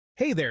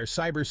Hey there,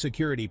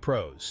 cybersecurity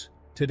pros.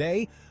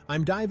 Today,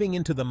 I'm diving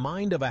into the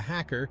mind of a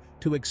hacker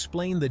to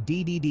explain the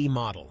DDD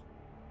model.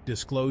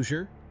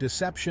 Disclosure,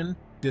 deception,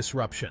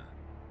 disruption.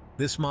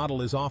 This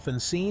model is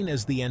often seen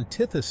as the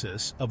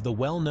antithesis of the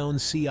well-known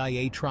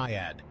CIA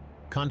triad: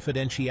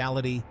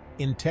 confidentiality,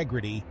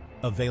 integrity,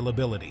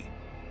 availability.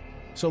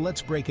 So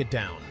let's break it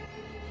down.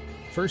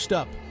 First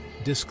up,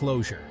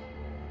 disclosure.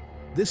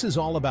 This is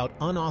all about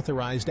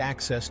unauthorized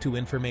access to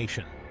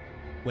information.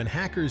 When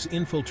hackers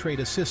infiltrate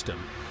a system,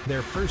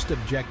 their first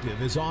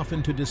objective is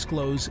often to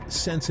disclose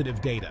sensitive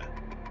data.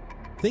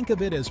 Think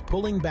of it as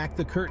pulling back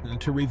the curtain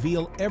to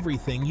reveal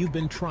everything you've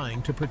been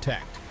trying to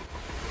protect.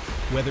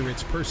 Whether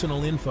it's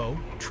personal info,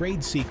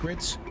 trade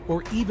secrets,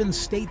 or even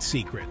state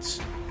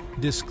secrets,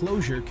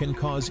 disclosure can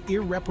cause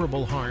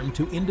irreparable harm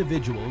to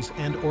individuals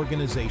and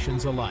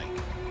organizations alike.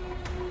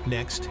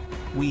 Next,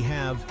 we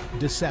have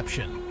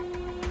deception.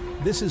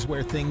 This is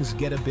where things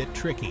get a bit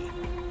tricky.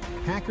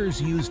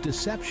 Hackers use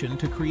deception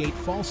to create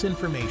false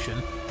information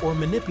or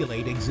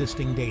manipulate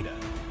existing data.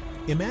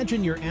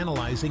 Imagine you're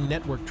analyzing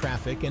network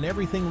traffic and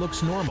everything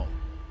looks normal.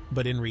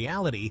 But in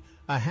reality,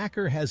 a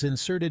hacker has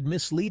inserted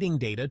misleading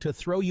data to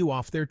throw you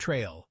off their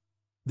trail.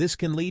 This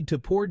can lead to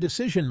poor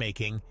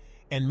decision-making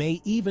and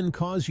may even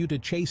cause you to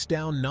chase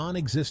down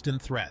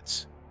non-existent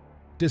threats.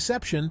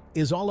 Deception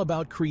is all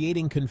about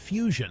creating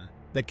confusion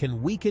that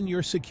can weaken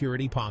your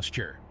security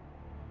posture.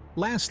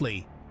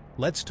 Lastly,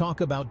 let's talk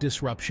about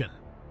disruption.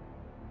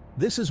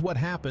 This is what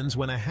happens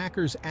when a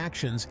hacker's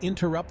actions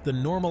interrupt the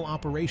normal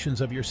operations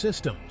of your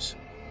systems.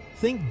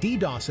 Think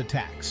DDoS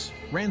attacks,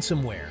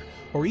 ransomware,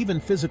 or even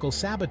physical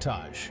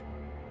sabotage.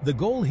 The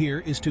goal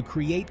here is to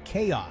create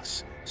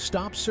chaos,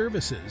 stop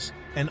services,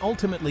 and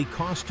ultimately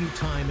cost you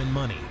time and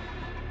money.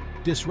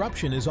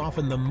 Disruption is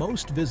often the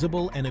most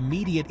visible and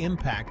immediate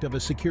impact of a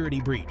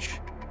security breach.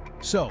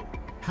 So,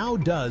 how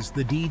does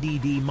the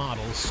DDD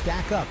model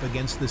stack up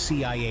against the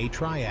CIA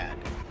triad?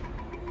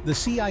 The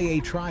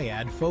CIA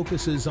triad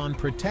focuses on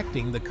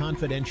protecting the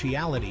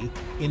confidentiality,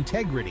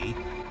 integrity,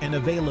 and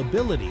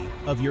availability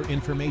of your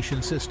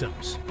information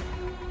systems.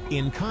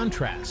 In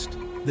contrast,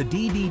 the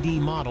DDD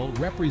model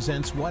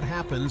represents what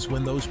happens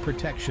when those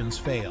protections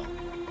fail.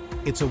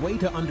 It's a way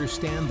to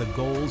understand the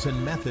goals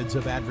and methods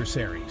of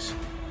adversaries.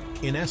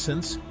 In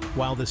essence,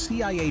 while the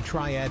CIA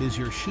triad is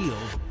your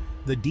shield,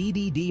 the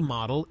DDD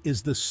model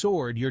is the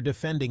sword you're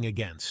defending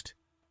against.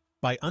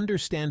 By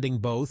understanding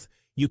both,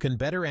 you can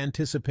better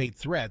anticipate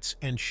threats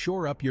and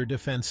shore up your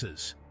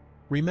defenses.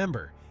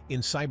 Remember, in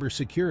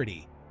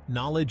cybersecurity,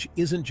 knowledge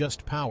isn't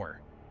just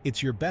power,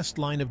 it's your best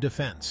line of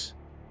defense.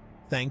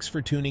 Thanks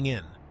for tuning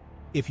in.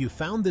 If you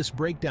found this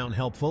breakdown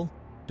helpful,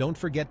 don't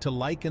forget to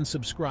like and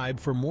subscribe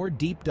for more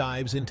deep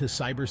dives into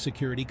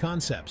cybersecurity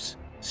concepts.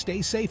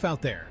 Stay safe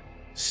out there.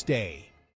 Stay